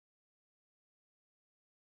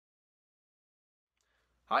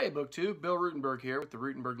Hi, BookTube. Bill Ruttenberg here with the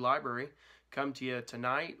Ruttenberg Library. Come to you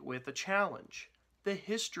tonight with a challenge, the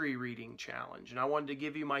History Reading Challenge. And I wanted to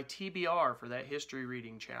give you my TBR for that History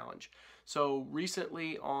Reading Challenge. So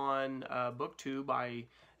recently on BookTube,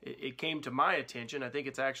 it came to my attention. I think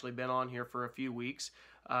it's actually been on here for a few weeks,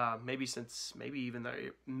 maybe even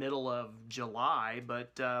the middle of July.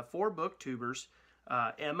 But 4 BookTubers,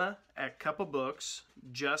 Emma at Cup of Books,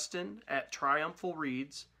 Justin at Triumphal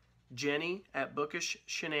Reads, Jenny at Bookish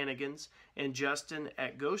Shenanigans, and Justin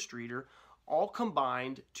at Ghost Reader all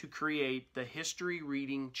combined to create the History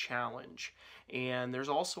Reading Challenge. And there's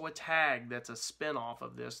also a tag that's a spin-off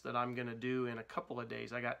of this that I'm going to do in a couple of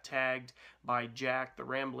days. I got tagged by Jack the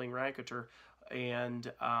Rambling Ranketer, and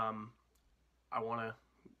I want to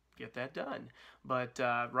get that done. But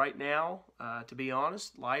right now, to be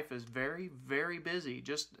honest, life is very, very busy.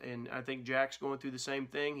 And I think Jack's going through the same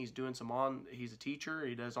thing. He's doing he's a teacher.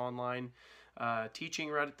 He does online teaching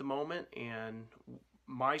right at the moment, and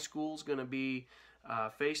my school's going to be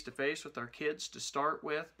face-to-face with our kids to start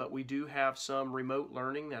with, but we do have some remote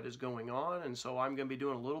learning that is going on, and so I'm going to be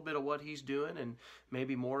doing a little bit of what he's doing and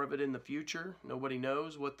maybe more of it in the future. Nobody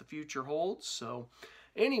knows what the future holds. So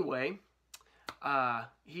anyway,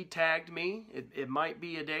 he tagged me. It might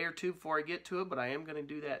be a day or two before I get to it, but I am going to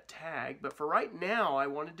do that tag. But for right now, I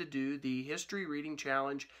wanted to do the History Reading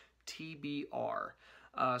Challenge TBR.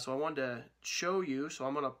 So I wanted to show you. So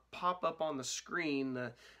I'm going to pop up on the screen.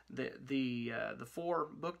 The 4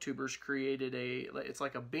 booktubers created it's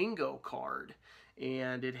like a bingo card,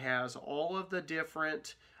 and it has all of the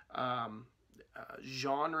different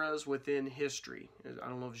genres within history. I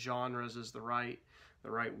don't know if genres is the right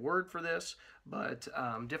word for this, but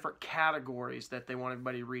different categories that they want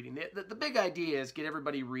everybody reading. The big idea is get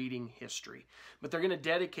everybody reading history, but they're going to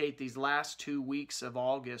dedicate these last 2 weeks of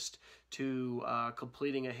August to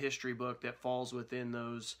completing a history book that falls within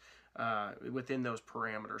those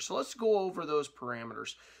parameters. So let's go over those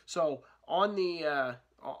parameters. So on the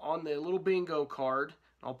little bingo card,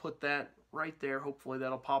 I'll put that right there. Hopefully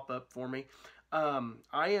that'll pop up for me.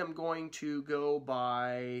 I am going to go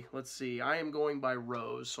by, I am going by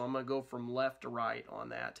rows, so I'm going to go from left to right on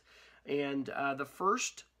that. And the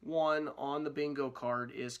first one on the bingo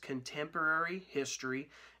card is contemporary history,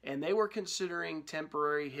 and they were considering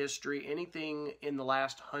temporary history anything in the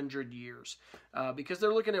last 100 years because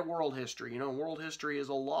they're looking at world history. You know, world history is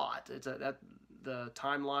a lot. The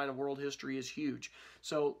timeline of world history is huge.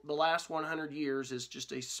 So the last 100 years is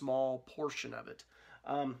just a small portion of it.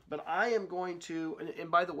 But I am going to, and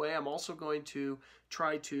by the way, I'm also going to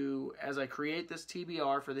try to, as I create this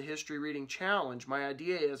TBR for the History Reading Challenge, my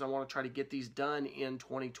idea is I want to try to get these done in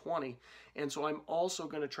 2020. And so I'm also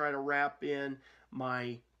going to try to wrap in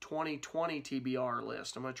my 2020 TBR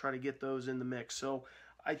list. I'm going to try to get those in the mix. So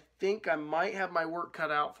I think I might have my work cut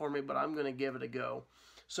out for me, but I'm going to give it a go.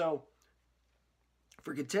 So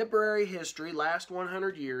for contemporary history, last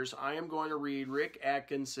 100 years, I am going to read Rick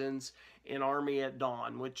Atkinson's An Army at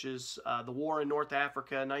Dawn, which is the war in North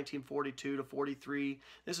Africa, 1942 to 43.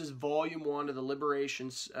 This is volume 1 of the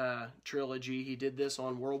Liberations trilogy. He did this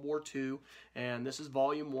on World War II, and this is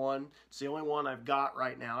volume 1. It's the only one I've got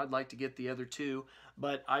right now. I'd like to get the other 2,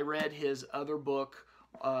 but I read his other book,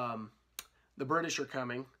 The British Are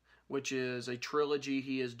Coming, which is a trilogy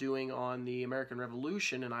he is doing on the American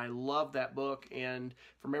Revolution, and I love that book, and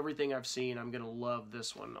from everything I've seen, I'm going to love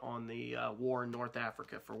this one on the war in North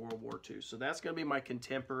Africa for World War II. So that's going to be my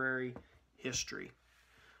contemporary history.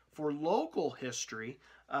 For local history,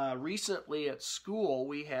 recently at school,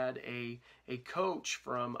 we had a coach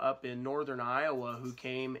from up in northern Iowa who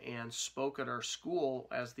came and spoke at our school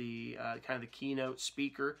as the kind of the keynote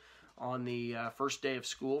speaker on the first day of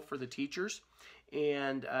school for the teachers.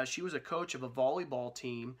 And she was a coach of a volleyball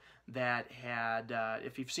team that had,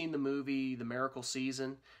 if you've seen the movie The Miracle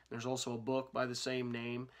Season, there's also a book by the same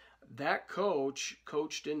name. That coach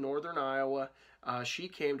coached in northern Iowa. She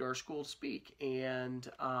came to our school to speak,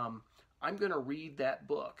 and I'm going to read that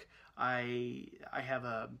book. I have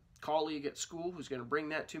a colleague at school who's going to bring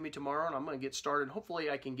that to me tomorrow, and I'm going to get started.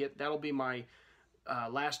 Hopefully I can that'll be my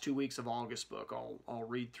last 2 weeks of August book. I'll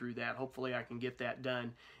read through that. Hopefully I can get that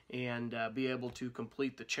done and be able to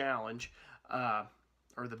complete the challenge,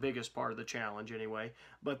 or the biggest part of the challenge anyway.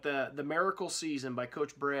 But the Miracle Season by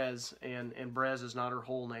Coach Brez, and Brez is not her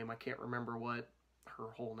whole name. I can't remember what her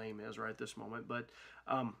whole name is right this moment, but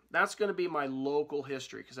that's going to be my local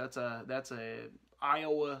history, because that's a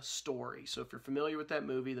Iowa story. So if you're familiar with that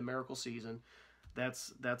movie, The Miracle Season,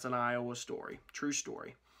 that's an Iowa story, true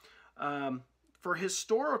story. For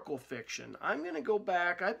historical fiction, I'm going to go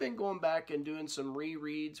back. I've been going back and doing some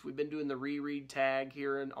rereads. We've been doing the reread tag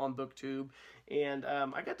here on BookTube. And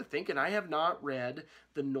I got to thinking, I have not read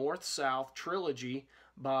the North-South trilogy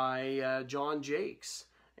by John Jakes.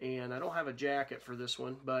 And I don't have a jacket for this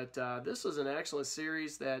one, but this is an excellent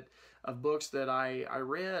series of books that I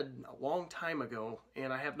read a long time ago,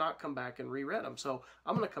 and I have not come back and reread them. So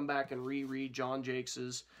I'm going to come back and reread John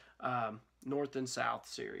Jakes' North and South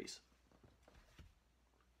series.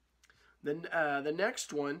 Then the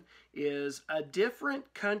next one is A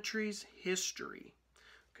Different Country's History.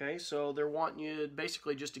 Okay, so they're wanting you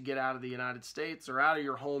basically just to get out of the United States or out of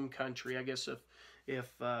your home country. I guess if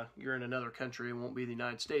you're in another country, it won't be the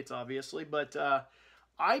United States, obviously. But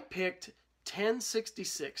I picked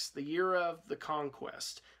 1066, the Year of the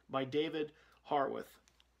Conquest, by David Harworth.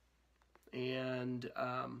 And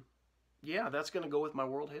yeah, that's going to go with my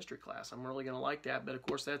world history class. I'm really going to like that. But of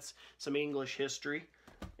course, that's some English history.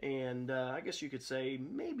 And I guess you could say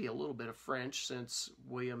maybe a little bit of French, since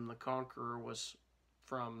William the Conqueror was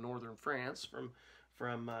from northern France,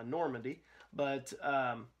 from Normandy. But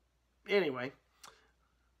anyway,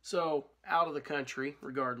 so out of the country,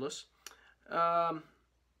 regardless.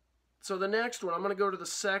 So the next one, I'm going to go to the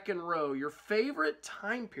second row. Your favorite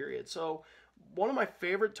time period. So one of my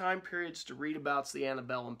favorite time periods to read about is the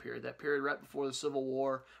antebellum period. That period right before the Civil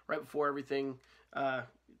War, right before everything,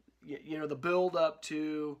 you know, the build up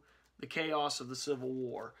to the chaos of the Civil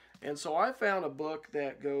War. And so I found a book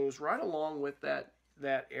that goes right along with that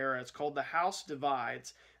era. It's called The House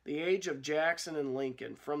Divides, The Age of Jackson and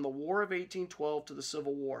Lincoln, from the War of 1812 to the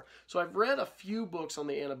Civil War. So I've read a few books on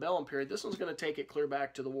the antebellum period. This one's going to take it clear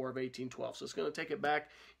back to the War of 1812. So it's going to take it back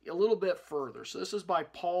a little bit further. So this is by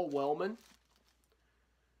Paul Wellman.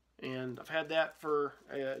 And I've had that for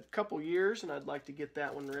a couple years, and I'd like to get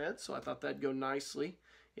that one read. So I thought that'd go nicely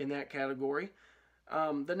in that category.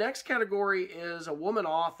 The next category is a woman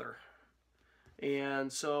author.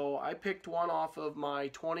 And so I picked one off of my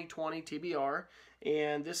 2020 TBR.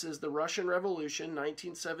 And this is The Russian Revolution,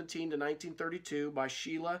 1917 to 1932, by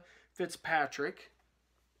Sheila Fitzpatrick.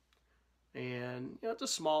 And you know, it's a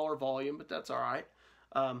smaller volume, but that's all right.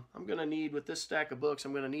 I'm going to need, with this stack of books,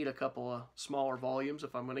 I'm going to need a couple of smaller volumes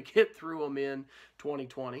if I'm going to get through them in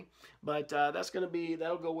 2020. But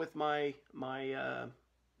that'll go with my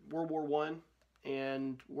World War I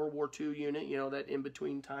and World War II unit, you know, that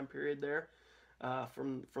in-between time period there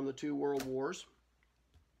from the two world wars.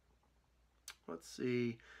 Let's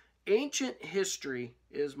see. Ancient History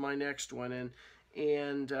is my next one.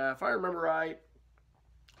 And if I remember right,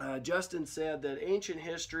 Justin said that ancient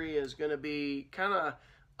history is going to be kind of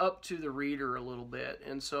up to the reader a little bit,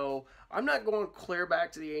 and so I'm not going clear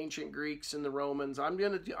back to the ancient Greeks and the Romans. I'm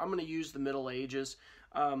going to use the Middle Ages,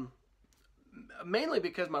 mainly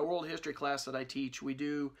because my world history class that I teach, we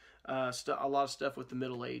do a lot of stuff with the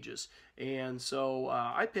Middle Ages, and so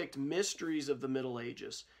I picked Mysteries of the Middle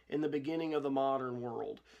Ages in the Beginning of the Modern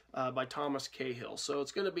World by Thomas Cahill. So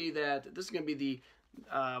it's going to be that. This is going to be the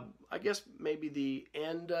I guess maybe the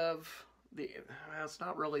end of well, it's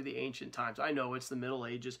not really the ancient times. I know it's the Middle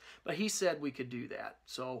Ages, but he said we could do that.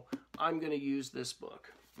 So I'm going to use this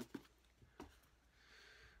book.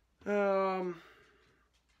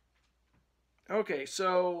 Okay,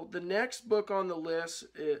 so the next book on the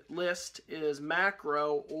list is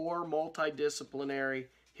Macro or Multidisciplinary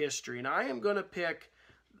History. And I am going to pick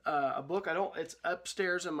a book. It's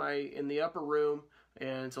upstairs in the upper room.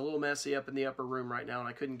 And it's a little messy up in the upper room right now, and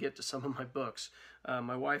I couldn't get to some of my books.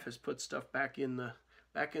 My wife has put stuff back in the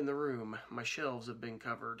room. My shelves have been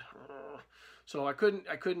covered, so I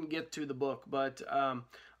couldn't get to the book. But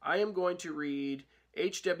I am going to read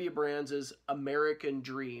H.W. Brands' American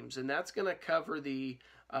Dreams, and that's going to cover the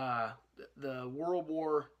World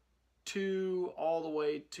War II all the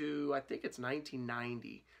way to, I think it's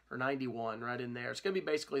 1990 or 91, right in there. It's going to be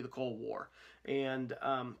basically the Cold War. And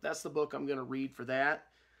that's the book I'm going to read for that.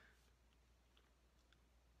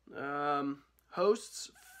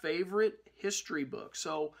 Host's favorite history book.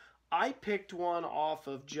 So I picked one off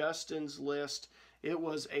of Justin's list. It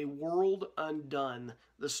was A World Undone,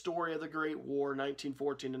 The Story of the Great War,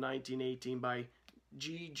 1914 to 1918 by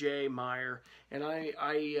G.J. Meyer. And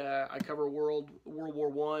I cover World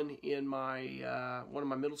War I in my one of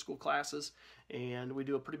my middle school classes, and we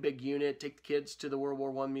do a pretty big unit, take the kids to the World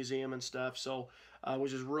War I museum and stuff, so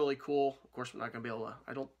which is really cool. Of course, we're not going to be able to,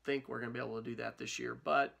 I don't think we're going to be able to do that this year,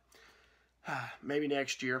 but maybe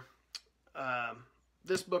next year.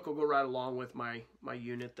 This book will go right along with my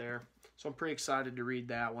unit there, so I'm pretty excited to read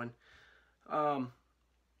that one.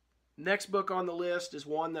 Next book on the list is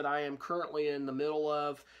one that I am currently in the middle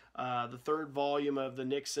of, the third volume of the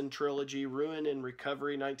Nixon trilogy, Ruin and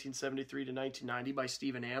Recovery, 1973 to 1990 by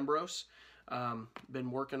Stephen Ambrose. Been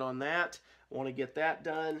working on that. I want to get that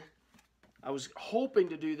done. I was hoping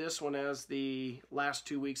to do this one as the last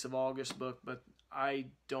 2 weeks of August book, but I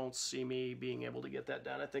don't see me being able to get that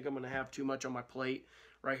done. I think I'm going to have too much on my plate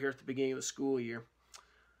right here at the beginning of the school year.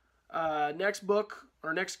 Next book,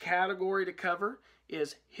 or next category to cover,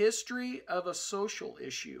 is History of a Social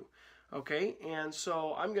Issue. Okay, and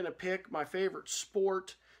so I'm going to pick my favorite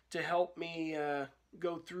sport to help me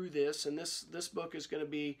go through this, and this book is going to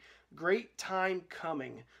be Great Time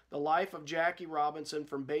Coming, The Life of Jackie Robinson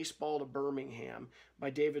from Baseball to Birmingham by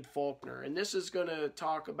David Faulkner. And this is going to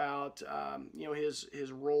talk about you know,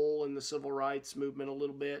 his role in the civil rights movement a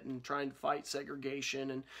little bit and trying to fight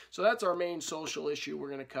segregation. And so that's our main social issue we're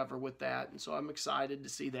going to cover with that. And so I'm excited to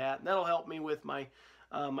see that. And that'll help me with my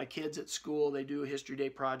my kids at school. They do History Day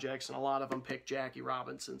projects, and a lot of them pick Jackie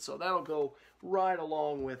Robinson. So that'll go right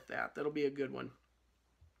along with that. That'll be a good one.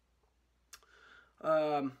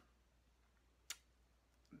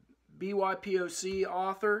 BYPOC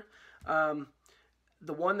author.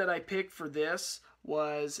 The one that I picked for this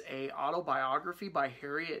was a autobiography by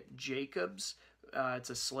Harriet Jacobs. It's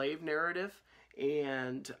a slave narrative,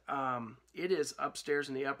 and it is upstairs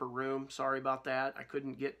in the upper room. Sorry about that. I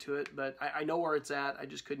couldn't get to it, but I know where it's at. I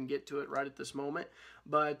just couldn't get to it right at this moment.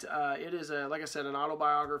 But it is, like I said, an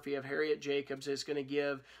autobiography of Harriet Jacobs. It's going to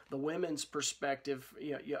give the women's perspective,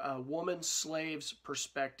 a woman slave's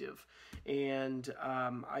perspective. And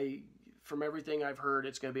from everything I've heard,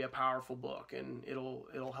 it's going to be a powerful book, and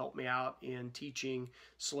it'll help me out in teaching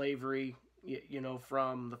slavery, you know,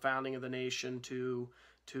 from the founding of the nation to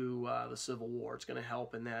the Civil War. It's going to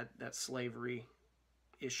help in that slavery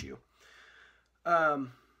issue.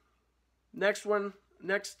 Next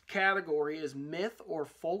category is myth or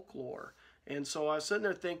folklore. And so I was sitting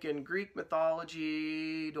there thinking, Greek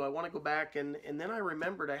mythology, do I want to go back? And then I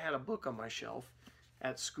remembered I had a book on my shelf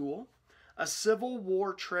at school, A Civil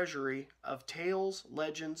War Treasury of Tales,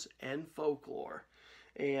 Legends, and Folklore.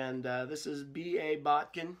 And this is B.A.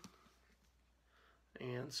 Botkin.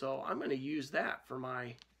 And so I'm going to use that for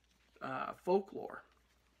my folklore.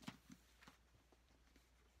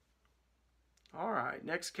 All right,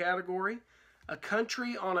 next category, a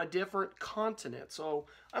country on a different continent. So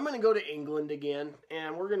I'm going to go to England again,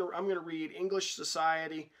 and I'm going to read English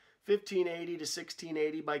Society 1580 to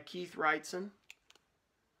 1680 by Keith Wrightson.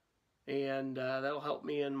 And that'll help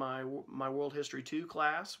me in my World History 2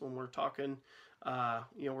 class when we're talking,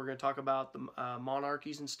 you know, we're going to talk about the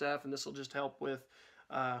monarchies and stuff, and this will just help with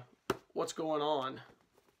what's going on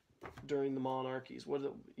during the monarchies. What,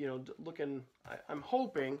 you know, looking, I'm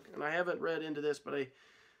hoping, and I haven't read into this, but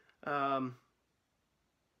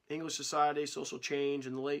English society, social change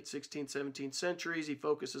in the late 16th, 17th centuries. He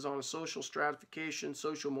focuses on a social stratification,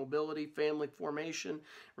 social mobility, family formation,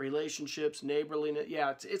 relationships, neighborliness.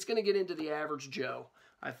 Yeah, it's going to get into the average Joe,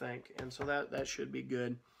 I think, and so that should be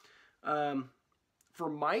good. For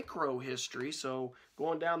micro history, so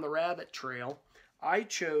going down the rabbit trail, I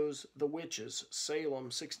chose The Witches,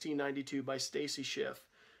 Salem, 1692 by Stacy Schiff,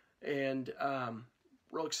 and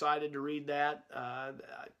real excited to read that.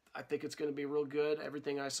 I think it's going to be real good.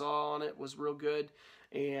 Everything I saw on it was real good.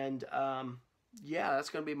 And yeah, that's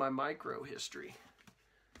going to be my micro history.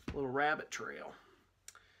 Little rabbit trail.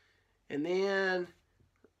 And then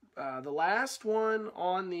the last one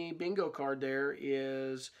on the bingo card there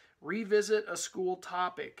is revisit a school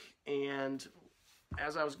topic. And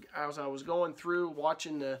as I was going through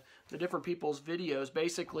watching the different people's videos,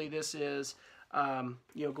 basically this is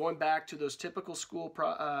you know, going back to those typical school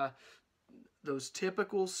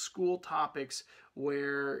topics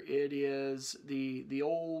where it is the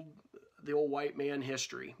old white man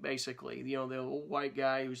history, basically, you know, the old white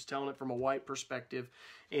guy who's telling it from a white perspective.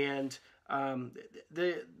 And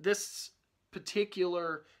this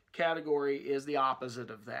particular category is the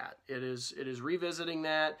opposite of that. It is revisiting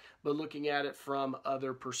that, but looking at it from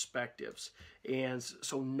other perspectives, and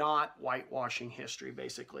so not whitewashing history,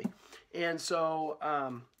 basically. And so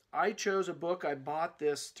I chose a book. I bought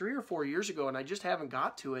this 3 or 4 years ago, and I just haven't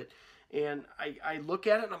got to it. And I look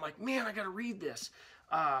at it, and I'm like, man, I got to read this.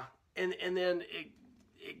 And then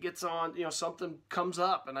it gets on, you know, something comes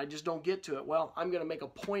up, and I just don't get to it. Well, I'm going to make a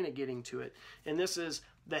point of getting to it. And this is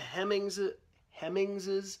The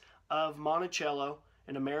Hemmingses of Monticello,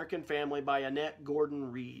 An American Family by Annette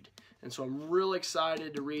Gordon Reed. And so I'm real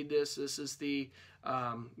excited to read this. This is the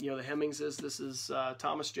you know, the Hemmingses. This is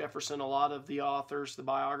Thomas Jefferson. A lot of the authors, the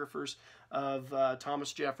biographers of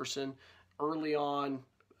Thomas Jefferson early on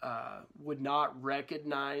would not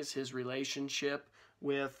recognize his relationship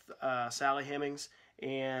with Sally Hemings.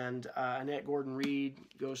 And Annette Gordon-Reed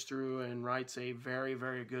goes through and writes a very,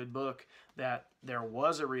 very good book that there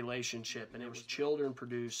was a relationship and it was children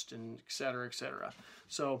produced and et cetera, et cetera.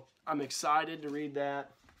 So I'm excited to read that.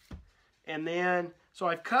 And then, so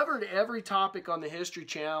I've covered every topic on the History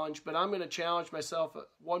Challenge, but I'm going to challenge myself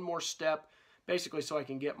one more step, basically so I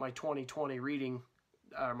can get my 2020 reading,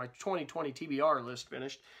 my 2020 TBR list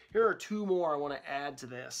finished. Here are two more I want to add to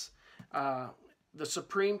this. The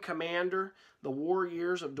Supreme Commander, The War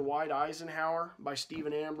Years of Dwight Eisenhower by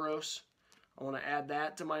Stephen Ambrose. I want to add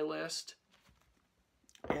that to my list.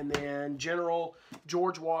 And then General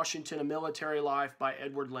George Washington, A Military Life by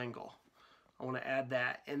Edward Lengel. I want to add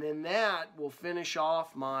that. And then that will finish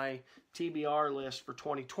off my TBR list for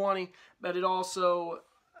 2020. But it also,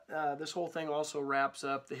 this whole thing also wraps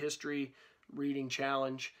up the History Reading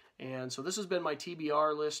Challenge. And so this has been my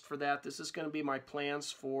TBR list for that. This is going to be my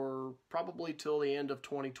plans for probably till the end of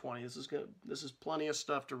 2020. This is plenty of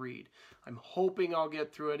stuff to read. I'm hoping I'll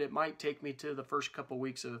get through it. It might take me to the first couple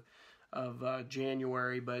weeks of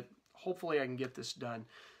January, but hopefully I can get this done.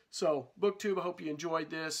 So, BookTube, I hope you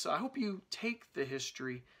enjoyed this. I hope you take the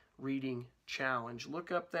History Reading Challenge.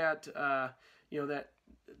 Look up that,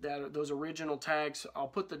 those original tags. I'll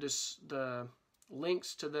put the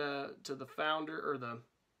links to the founder or the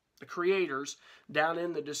creators down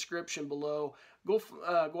in the description below. Go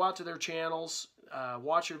out to their channels,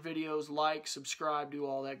 watch their videos, like, subscribe, do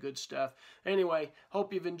all that good stuff. Anyway,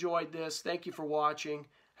 hope you've enjoyed this. Thank you for watching.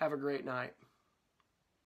 Have a great night.